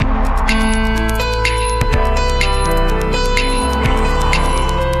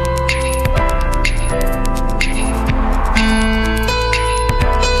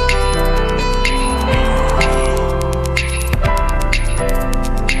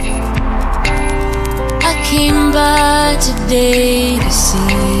try today to see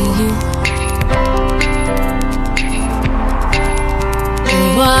you.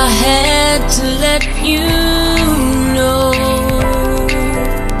 Oh, I had to let you know.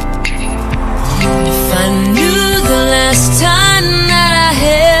 If I knew the last time that I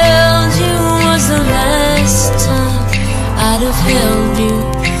held you was the last time I'd have held you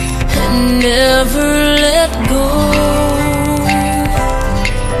and never let go.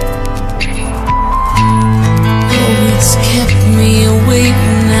 Oh, it's kept me awake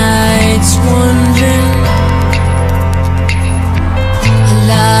nights wondering. I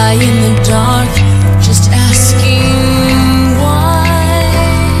lie in the dark just asking why.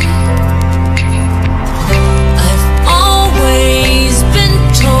 I've always been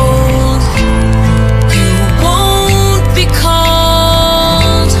told you won't be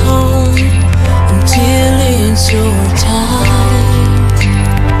called home until it's your time.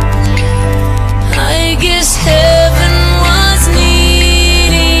 I guess heaven was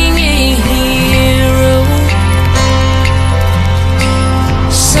needing a hero,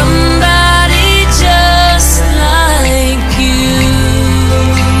 somebody just like you,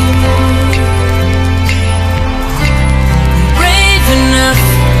 brave enough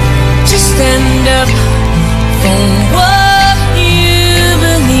to stand up for what you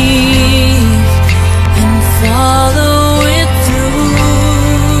believe and follow it through.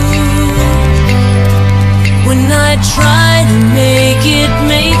 When I try to make it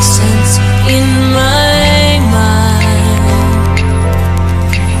make sense in my mind,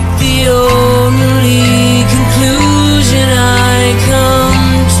 the only conclusion I come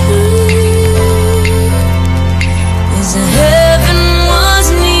to is that heaven was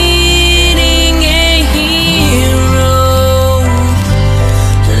needing a hero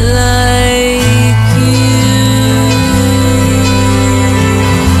like you.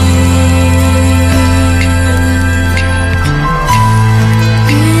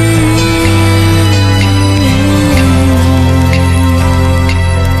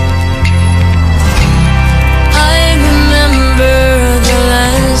 I remember the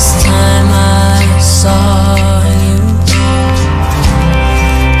last time I saw you.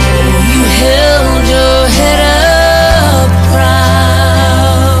 Oh, you held your head up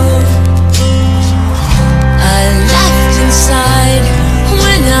proud. I laughed inside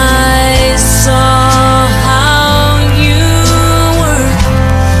when I saw how you were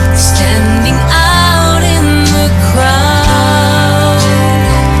standing out in the crowd.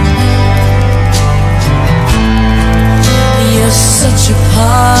 You're such a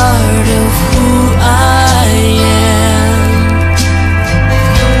part of who I am.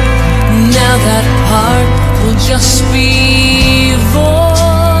 Now that part will just be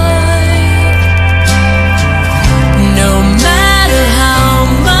void. No matter how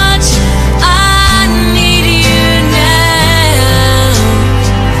much I need you now,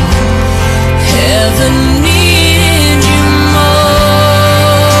 heaven needed you more.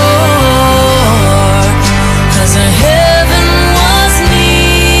 'Cause heaven was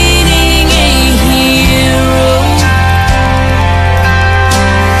needing a hero,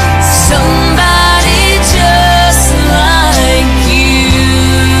 somebody just like you,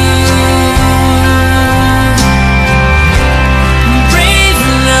 brave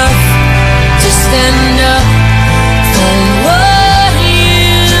enough to stand up for what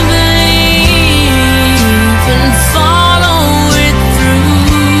you believe and follow it through.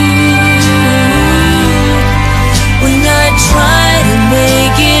 When I try to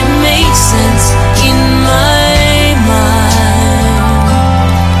make it make sense in my mind,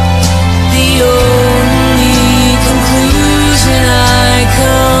 the only conclusion I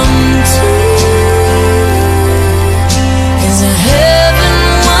come to is that heaven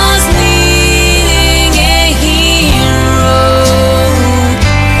was needing a hero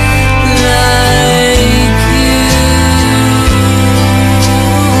like you.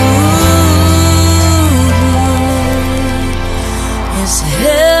 Yes,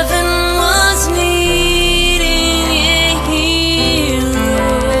 heaven